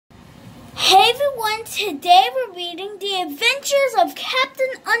everyone, today we're reading The Adventures of Captain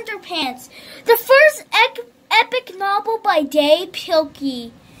Underpants, the first epic novel by Dave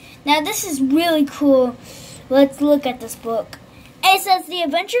Pilkey. Now this is really cool. Let's look at this book. It says The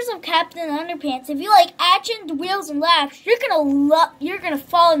Adventures of Captain Underpants. If you like action, wheels, and laughs, you're gonna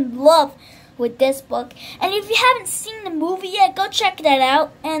fall in love with this book. And if you haven't seen the movie yet, go check that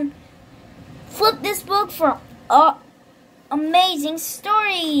out and flip this book for amazing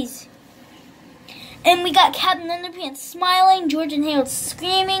stories. And we got Captain Underpants smiling, George and Harold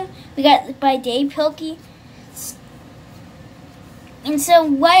screaming. We got it by Dave Pilkey. And so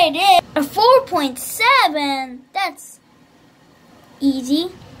what it is, a 4.7, that's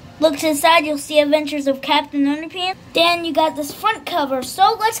easy. Look to the side, you'll see Adventures of Captain Underpants. Then you got this front cover.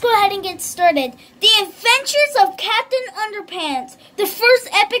 So let's go ahead and get started. The Adventures of Captain Underpants, the first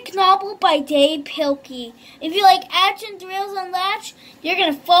epic novel by Dave Pilkey. If you like action, thrills, and laughs, you're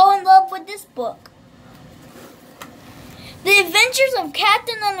going to fall in love with this book. The Adventures of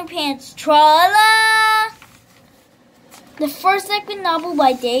Captain Underpants, tra-la! The first epic novel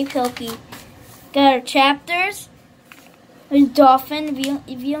by Dave Pilkey. Got our chapters. There's Dolphin,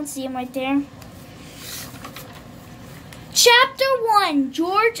 if you don't see him right there. Chapter 1,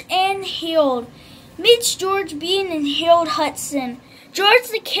 George and Harold. Meets George Bean and Harold Hudson. George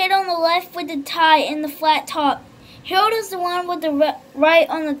the kid on the left with the tie and the flat top. Harold is the one with the right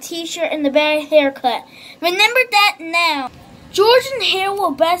on the t-shirt and the bad haircut. Remember that now. George and Harold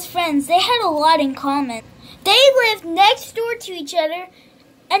were best friends. They had a lot in common. They lived next door to each other,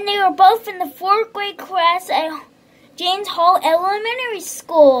 and they were both in the 4th grade class at James Hall Elementary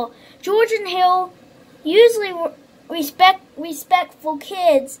School. George and Harold usually were respectful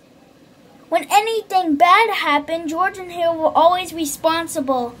kids. When anything bad happened, George and Harold were always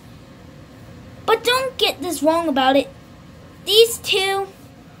responsible. But don't get this wrong about it. These two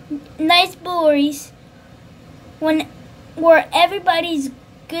nice boys were everybody's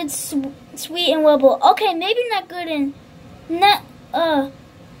good, sweet, and lovable. Okay, maybe not good and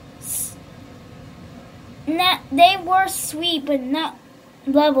they were sweet, but not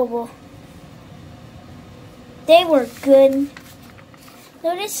lovable. They were good.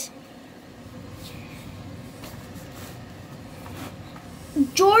 Notice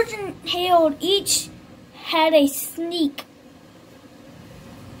George and Harold each had a sneak.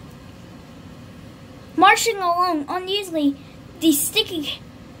 Marching along uneasily, the sticky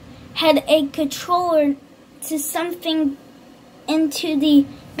had a controller to something into the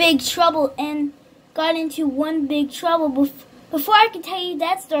big trouble and got into one big trouble. Before I can tell you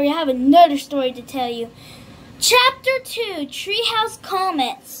that story, I have another story to tell you. Chapter 2, Treehouse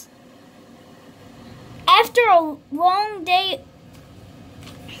Comments. After a long day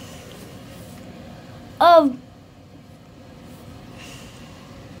of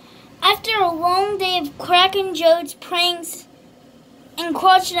cracking jokes, pranks, and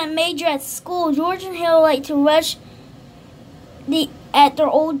crushing at Major at school, George and Harold like to rush at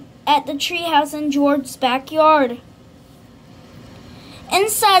the treehouse in George's backyard.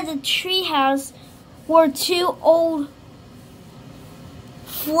 Inside the treehouse were 2 old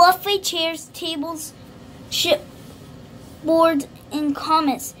fluffy chairs, tables, chipboards, and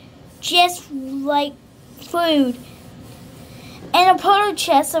commons, just like food, and a photo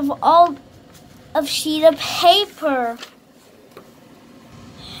chest of sheet of paper.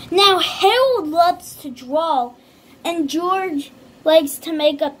 Now Harold loves to draw, and George likes to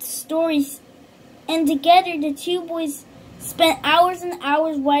make up stories, and together the 2 boys spent hours and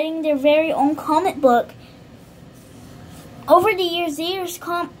hours writing their very own comic book. Over the years, there's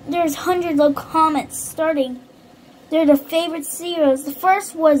hundreds of comics starting. They're the favorite heroes. The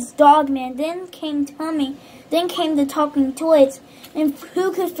first was Dogman, then came Tommy, then came the Talking Toys, and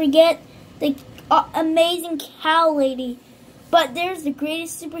who could forget the amazing Cow Lady? But there's the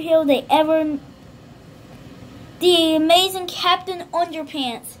greatest superhero they ever, the amazing Captain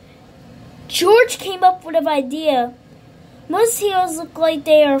Underpants. George came up with an idea. Most heroes look like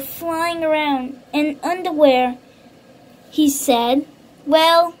they are flying around in underwear, he said.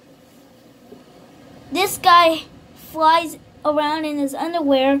 Well, this guy flies around in his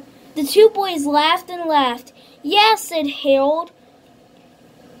underwear. The 2 boys laughed and laughed. Yeah, said Harold.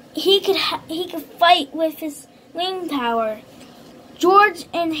 He could fight with his wing power. George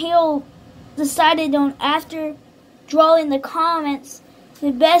and Harold decided on, after drawing the comments,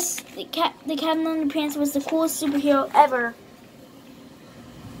 the Captain Underpants was the coolest superhero ever.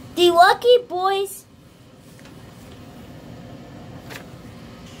 The Lucky Boys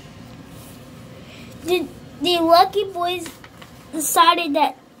decided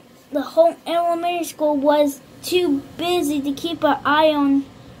that the whole elementary school was too busy to keep an eye on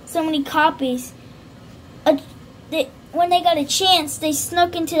so many copies. when they got a chance, they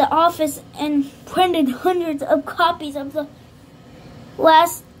snuck into the office and printed hundreds of copies of the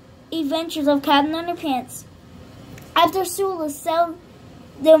last Adventures of Captain Underpants. After school, they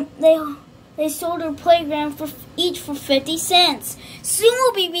sold their playground each for 50 cents. Soon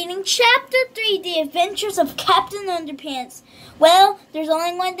we'll be reading Chapter 3, The Adventures of Captain Underpants. Well, there's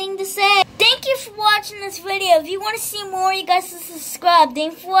only one thing to say. Thank you for watching this video. If you want to see more, you guys can subscribe.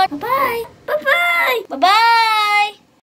 Thanks for watching. Bye-bye. Bye-bye. Bye-bye.